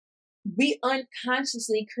we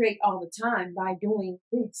unconsciously create all the time by doing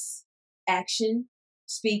this: action,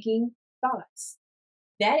 speaking, thoughts.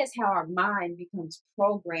 That is how our mind becomes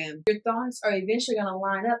programmed. Your thoughts are eventually going to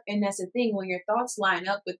line up. And that's the thing, when your thoughts line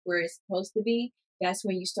up with where it's supposed to be, that's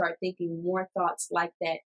when you start thinking more thoughts like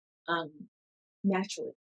that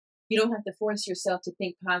naturally. You don't have to force yourself to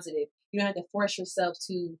think positive. You don't have to force yourself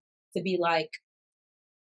to be like,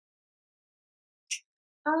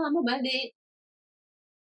 oh, I'm abundant.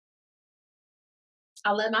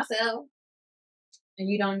 I love myself. And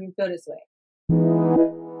you don't even feel this way.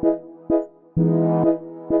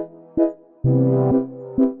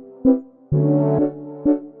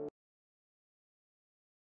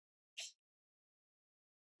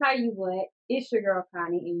 Hi, you what? It's your girl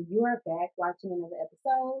Connie, and you are back watching another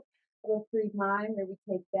episode of A Free Mind, where we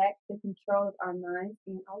take back the control of our minds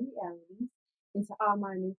and our realities. And to all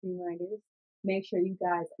my new reminders, make sure you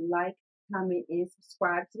guys like, comment, and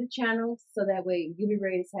subscribe to the channel so that way you'll be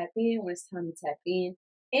ready to tap in when it's time to tap in,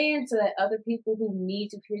 and so that other people who need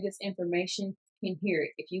to hear this information can hear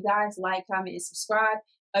it. If you guys like, comment, and subscribe,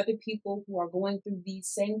 other people who are going through these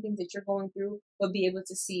same things that you're going through will be able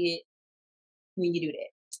to see it when you do that.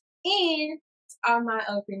 And to all my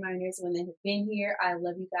other reminders, when they have been here, I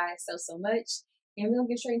love you guys so, so much. And we're going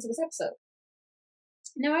to get straight into this episode.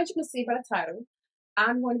 Now, as you can see by the title,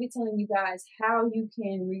 I'm going to be telling you guys how you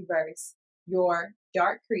can reverse your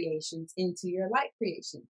dark creations into your light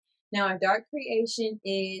creation. Now, a dark creation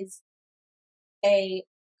is a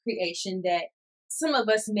creation that some of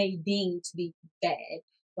us may deem to be bad,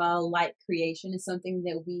 while light creation is something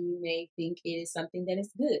that we may think it is something that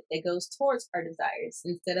is good, that goes towards our desires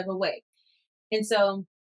instead of away. And so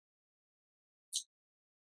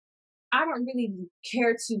I don't really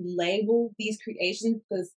care to label these creations,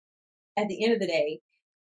 because at the end of the day,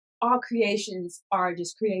 all creations are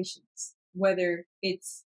just creations, whether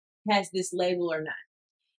it's has this label or not.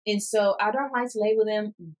 And so I don't like to label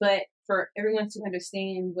them, but for everyone to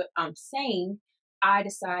understand what I'm saying, I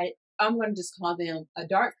decided I'm going to just call them a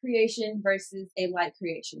dark creation versus a light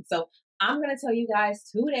creation. So I'm going to tell you guys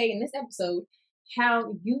today in this episode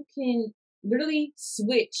how you can literally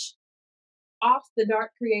switch off the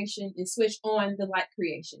dark creation and switch on the light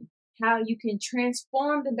creation. How you can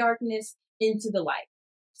transform the darkness into the light.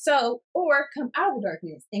 So, or come out of the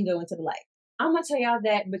darkness and go into the light. I'm going to tell y'all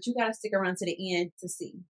that, but you got to stick around to the end to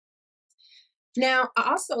see. Now, I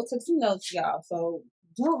also took some notes, y'all, so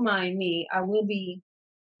don't mind me. I will be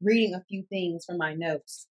reading a few things from my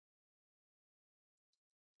notes.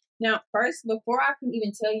 Now, first, before I can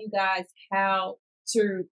even tell you guys how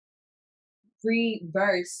to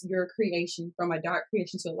reverse your creation from a dark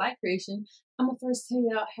creation to a light creation, I'm going to first tell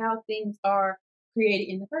you how things are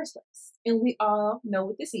created in the first place. And we all know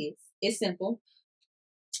what this is. It's simple.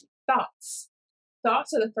 Thoughts.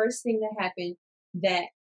 Thoughts are the first thing that happen that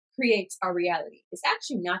creates our reality. It's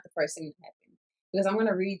actually not the first thing that happened, because I'm going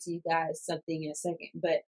to read to you guys something in a second,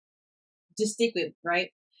 but just stick with me, right?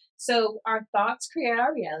 So our thoughts create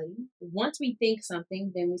our reality. Once we think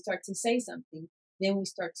something, then we start to say something, then we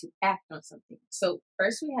start to act on something. So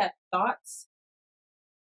first we have thoughts,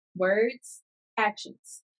 words,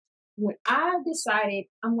 actions. When I decided,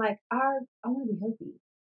 I'm like, I want to be healthy,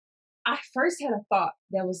 I first had a thought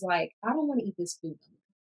that was like, I don't want to eat this food.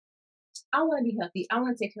 I want to be healthy. I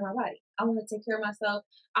want to take care of my body. I want to take care of myself.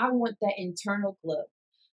 I want that internal glow.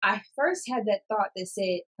 I first had that thought that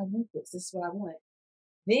said, I want this. This is what I want.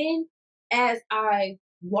 Then as I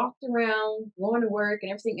walked around, going to work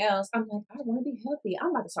and everything else, I'm like, I want to be healthy.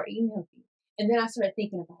 I'm about to start eating healthy. And then I started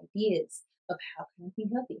thinking of ideas of how can I be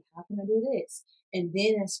healthy? How can I do this? And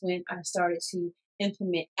then that's when I started to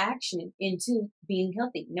implement action into being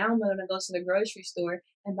healthy. Now I'm going to go to the grocery store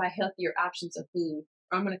and buy healthier options of food.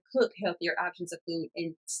 Or I'm going to cook healthier options of food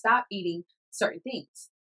and stop eating certain things.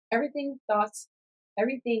 Everything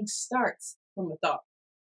starts from a thought.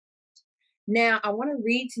 Now, I want to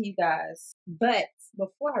read to you guys, but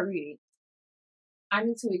before I read it, I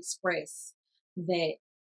need to express that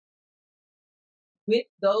with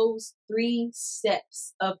those 3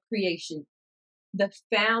 steps of creation, the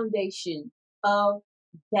foundation of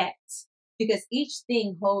that, because each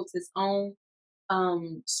thing holds its own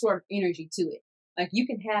sort of energy to it. Like you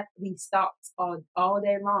can have these thoughts all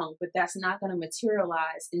day long, but that's not going to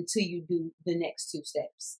materialize until you do the next 2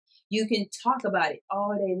 steps. You can talk about it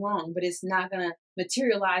all day long, but it's not going to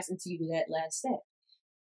materialize until you do that last step.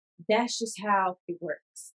 That's just how it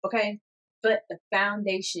works, okay? But the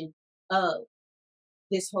foundation of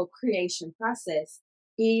this whole creation process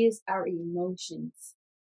is our emotions.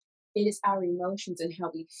 It is our emotions and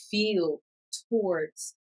how we feel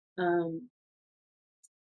towards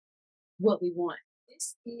what we want.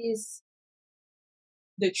 this is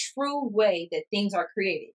the true way that things are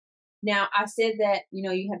created. Now, I said that,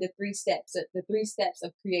 you have the three steps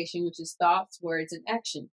of creation, which is thoughts, words, and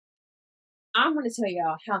action. I'm going to tell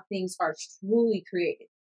y'all how things are truly created.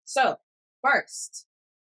 So, first,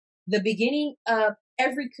 the beginning of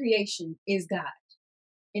every creation is God,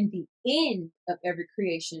 and the end of every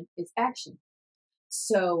creation is action.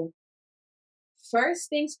 So, first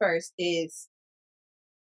things first is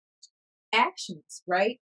actions,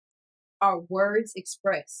 right? Are words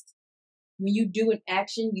expressed. When you do an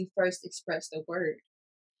action, you first express the word.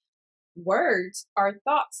 Words are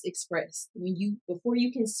thoughts expressed. Before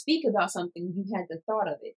you can speak about something, you had the thought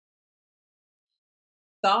of it.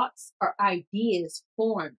 Thoughts are ideas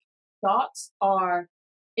formed. Thoughts are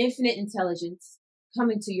infinite intelligence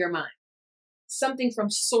coming to your mind. Something from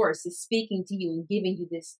source is speaking to you and giving you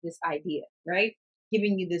this idea, right?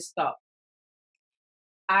 Giving you this thought.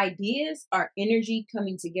 Ideas are energy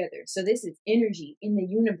coming together. So this is energy in the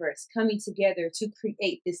universe coming together to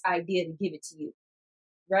create this idea to give it to you,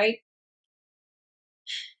 right?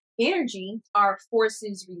 Energy are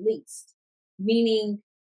forces released, meaning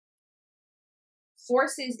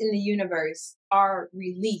forces in the universe are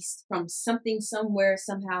released from something, somewhere,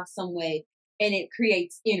 somehow, some way, and it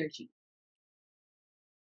creates energy.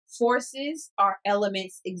 Forces are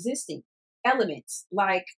elements existing. Elements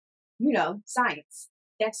like, science,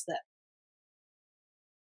 that stuff.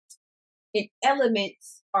 And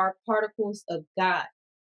elements are particles of God.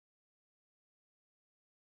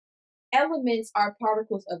 Elements are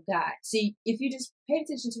particles of God. See, if you just pay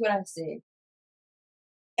attention to what I said,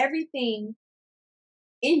 everything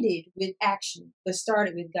ended with action, but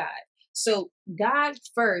started with God. So God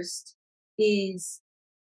first is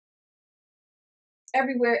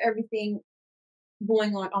everywhere, everything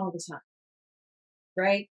going on all the time,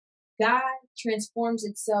 right? God transforms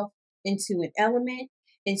itself into an element,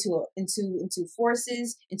 into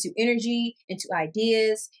forces, into energy, into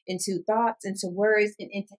ideas, into thoughts, into words, and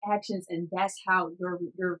into actions, and that's how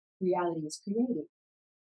your reality is created.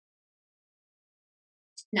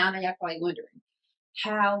 Now y'all probably wondering,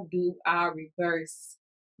 how do I reverse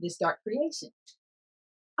this dark creation?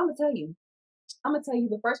 I'm gonna tell you.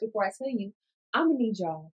 But first, before I tell you, I'm gonna need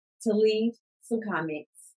y'all to leave some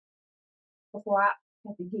comments before I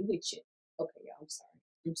have to get with you. Okay, y'all.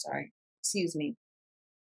 I'm sorry. Excuse me.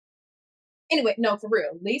 Anyway, no, for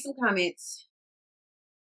real. Leave some comments.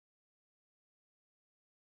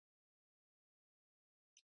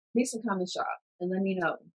 Leave some comments, y'all, and let me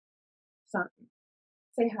know something.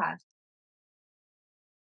 Say hi.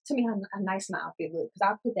 Tell me how nice my outfit looks, because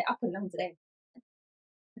I'll put it on today.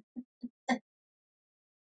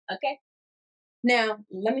 Okay. Now,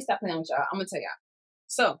 let me stop playing with y'all. I'm gonna tell y'all.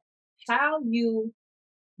 So, how you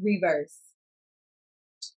reverse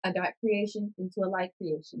a dark creation into a light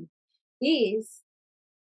creation is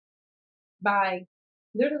by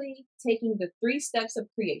literally taking the 3 steps of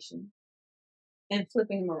creation and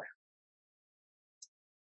flipping them around.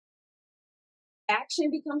 Action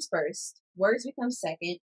becomes first, words become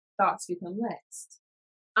second, thoughts become last.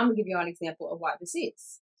 I'm gonna give you an example of what this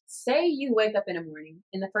is. Say you wake up in the morning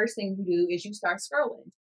and the first thing you do is you start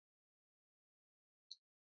scrolling.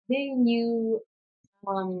 Then you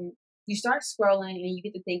start scrolling and you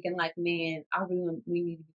get to thinking like, man, I really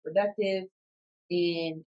need to be productive,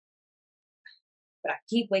 but I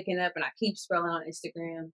keep waking up and I keep scrolling on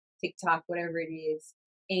Instagram, TikTok, whatever it is,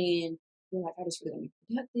 and you're like, I just really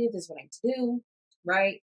want to be productive. This is what I need to do,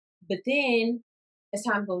 right? But then as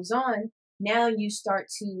time goes on, now you start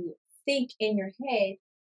to think in your head,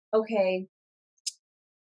 okay,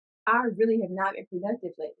 I really have not been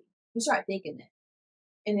productive lately. You start thinking that.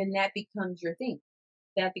 And then that becomes your thing.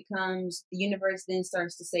 That becomes the universe then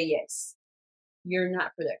starts to say, yes, you're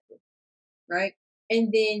not productive, right?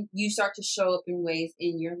 And then you start to show up in ways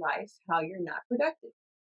in your life how you're not productive.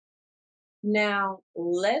 Now,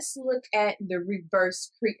 let's look at the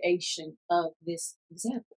reverse creation of this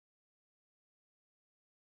example.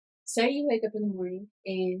 Say you wake up in the morning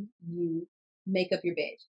and you make up your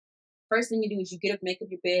bed. First thing you do is you get up, make up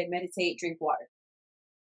your bed, meditate, drink water.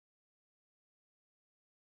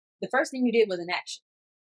 The first thing you did was an action,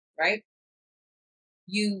 right?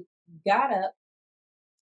 You got up,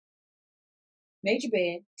 made your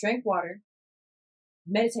bed, drank water,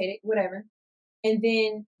 meditated, whatever. And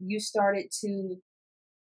then you started to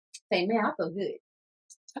say, man, I feel good.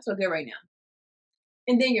 I feel good right now.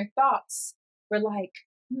 And then your thoughts were like,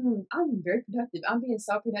 I'm very productive. I'm being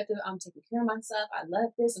so productive. I'm taking care of myself. I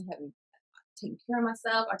love this. I'm taking care of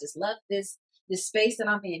myself. I just love this space that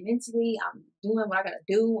I'm in mentally. I'm doing what I gotta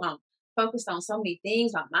do. I'm focused on so many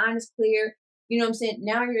things. My mind is clear. You know what I'm saying?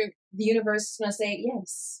 Now the universe is gonna say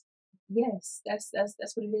yes. Yes, that's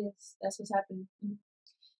what it is. That's what's happening.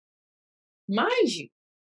 Mind you,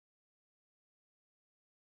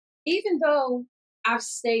 even though I've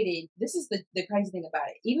stated this is the crazy thing about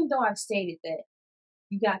it, even though I've stated that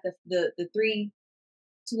you got the three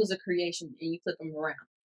tools of creation and you flip them around.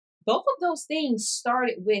 Both of those things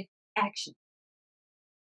started with action.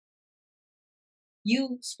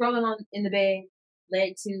 You scrolling on in the bed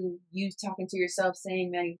led to you talking to yourself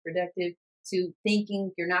saying, man, you're productive, to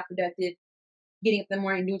thinking you're not productive, getting up in the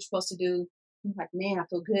morning, do what you're supposed to do. You're like, man, I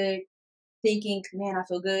feel good. Thinking, man, I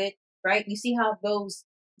feel good. Right? You see how those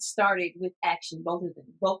started with action, both of them,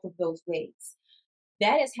 both of those ways.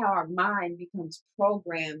 That is how our mind becomes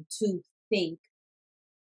programmed to think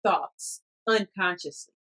thoughts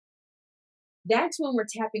unconsciously. That's when we're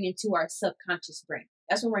tapping into our subconscious brain.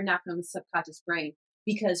 That's when we're knocking on the subconscious brain.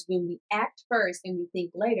 Because when we act first and we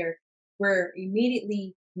think later, we're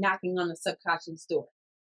immediately knocking on the subconscious door.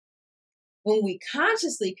 When we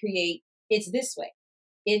consciously create, it's this way.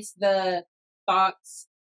 It's the thoughts,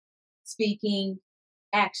 speaking,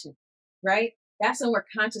 action, right? That's when we're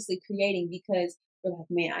consciously creating because we're like,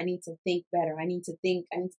 man, I need to think better. I need to think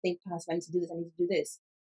positive. I need to do this. I need to do this.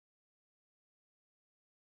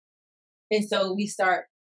 And so we start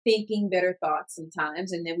thinking better thoughts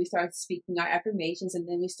sometimes, and then we start speaking our affirmations, and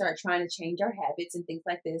then we start trying to change our habits and things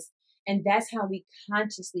like this. And that's how we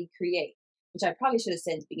consciously create, which I probably should have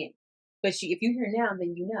said in the beginning. But if you're here now,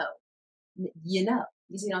 then you know. You know.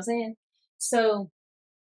 You see what I'm saying? So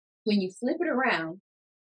when you flip it around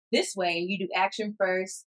this way, and you do action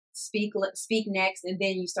first, speak next, and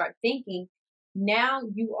then you start thinking, now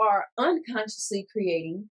you are unconsciously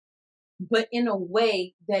creating but in a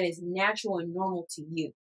way that is natural and normal to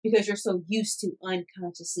you because you're so used to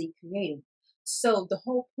unconsciously creating. So the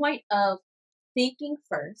whole point of thinking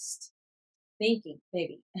first, thinking,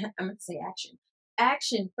 baby, I'm going to say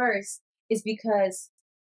action first is because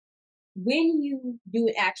when you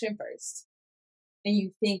do action first and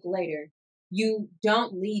you think later, you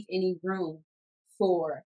don't leave any room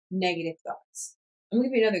for negative thoughts. I'm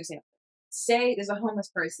going to give you another example. Say there's a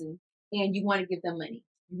homeless person and you want to give them money.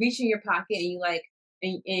 You reach in your pocket and you like,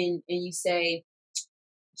 and you say,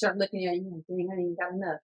 start looking at it, you're like, dang, I ain't got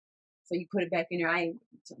enough. So you put it back in there, I ain't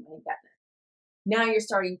got enough. Now you're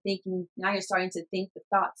starting to think the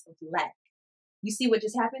thoughts of lack. You see what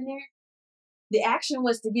just happened there? The action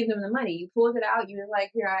was to give them the money. You pulled it out, you were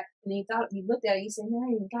like, here, and you looked at it, you said, man,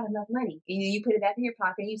 I ain't got enough money. And you put it back in your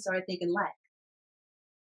pocket and you started thinking lack.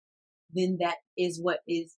 Then that is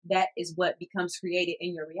what becomes created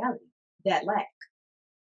in your reality, that lack.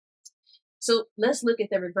 So let's look at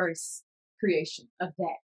the reverse creation of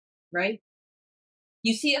that, right?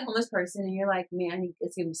 You see a homeless person and you're like, man,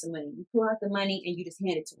 let's give him some money. You pull out the money and you just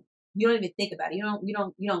hand it to him. You don't even think about it. You don't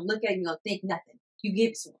look at it, you don't think nothing. You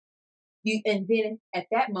give it to him. And then at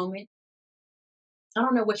that moment, I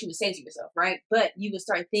don't know what you would say to yourself, right? But you would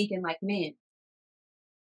start thinking like, man,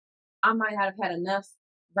 I might not have had enough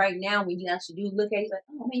right now. When you actually do look at it, like,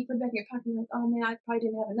 oh man, you put it back in your pocket, you're like, oh man, I probably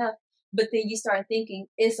didn't have enough. But then you start thinking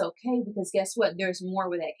it's okay because guess what? There's more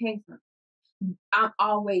where that came from. I'm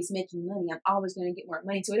always making money. I'm always going to get more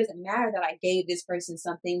money. So it doesn't matter that I gave this person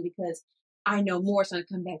something because I know more is going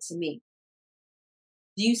to come back to me.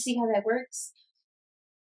 Do you see how that works?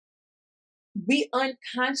 We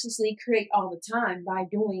unconsciously create all the time by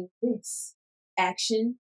doing this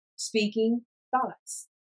action, speaking, thoughts.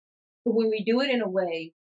 But when we do it in a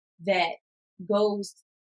way that goes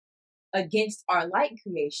against our light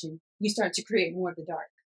creation, we start to create more of the dark.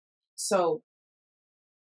 So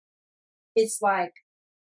it's like,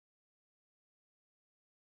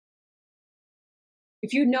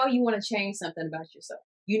 if you know you want to change something about yourself,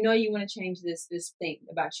 you know you want to change this thing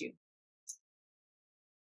about you,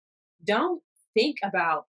 don't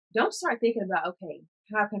start thinking about, okay,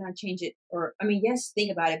 how can I change it? Or, I mean, yes,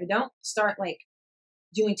 think about it, but don't start like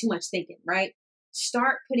doing too much thinking, right?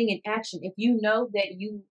 Start putting in action. If you know that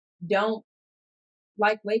you don't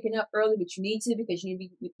like waking up early, but you need to because you need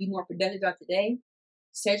to be more productive throughout the day,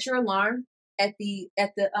 set your alarm at the I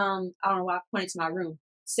don't know why I pointed to my room.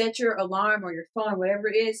 Set your alarm or your phone or whatever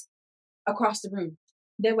it is across the room.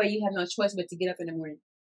 That way you have no choice but to get up in the morning.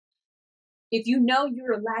 If you know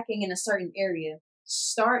you're lacking in a certain area,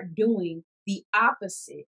 start doing the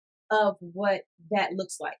opposite of what that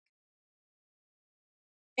looks like.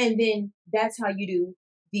 And then that's how you do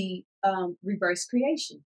the reverse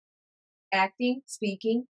creation. Acting,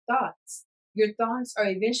 speaking, thoughts. Your thoughts are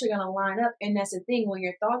eventually going to line up. And that's the thing, when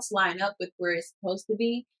your thoughts line up with where it's supposed to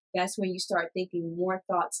be, that's when you start thinking more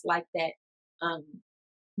thoughts like that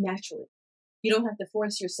naturally. You don't have to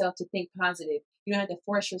force yourself to think positive. You don't have to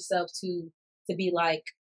force yourself to be like,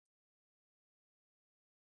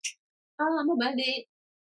 oh, I'm abundant.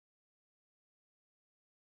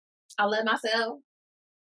 I love myself.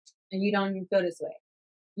 And you don't even feel this way.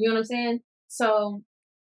 You know what I'm saying? So,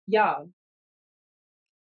 y'all,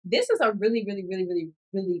 this is a really, really, really, really,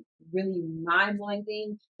 really, really mind blowing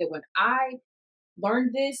thing that when I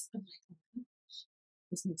learned this, I'm like, oh my gosh,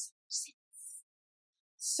 this makes so much sense.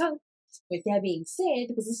 So, with that being said,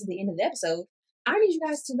 because this is the end of the episode, I need you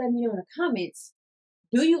guys to let me know in the comments,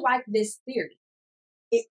 do you like this theory?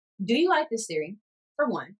 Do you like this theory? For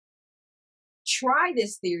one, try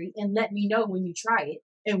this theory and let me know when you try it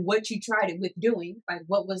and what you tried it with doing. Like,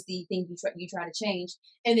 what was the thing you try to change?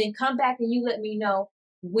 And then come back and you let me know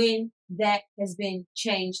when that has been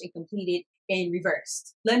changed and completed and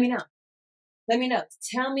reversed. Let me know. Let me know.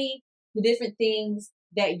 Tell me the different things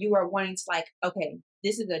that you are wanting to, like, okay,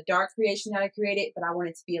 this is a dark creation that I created, but I want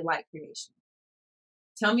it to be a light creation.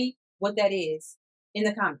 Tell me what that is in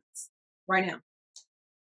the comments right now.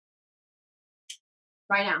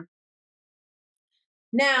 Right now.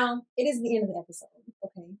 Now, it is the end of the episode.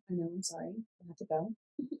 Okay, I know, I'm sorry. I have to go.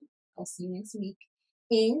 I'll see you next week.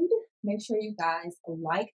 And make sure you guys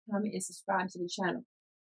like, comment, and subscribe to the channel.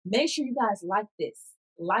 Make sure you guys like this.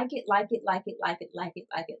 Like it, like it, like it, like it, like it,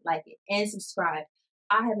 like it, like it, and subscribe.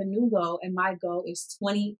 I have a new goal, and my goal is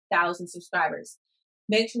 20,000 subscribers.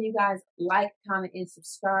 Make sure you guys like, comment, and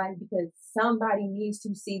subscribe because somebody needs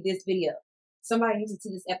to see this video. Somebody needs to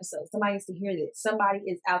see this episode. Somebody needs to hear this. Somebody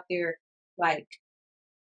is out there like,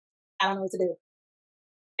 I don't know what to do.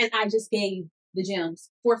 And I just gave the gems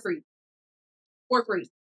for free. For free.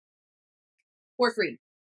 For free.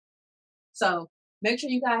 So make sure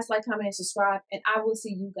you guys like, comment, and subscribe. And I will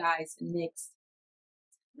see you guys next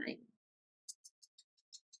time.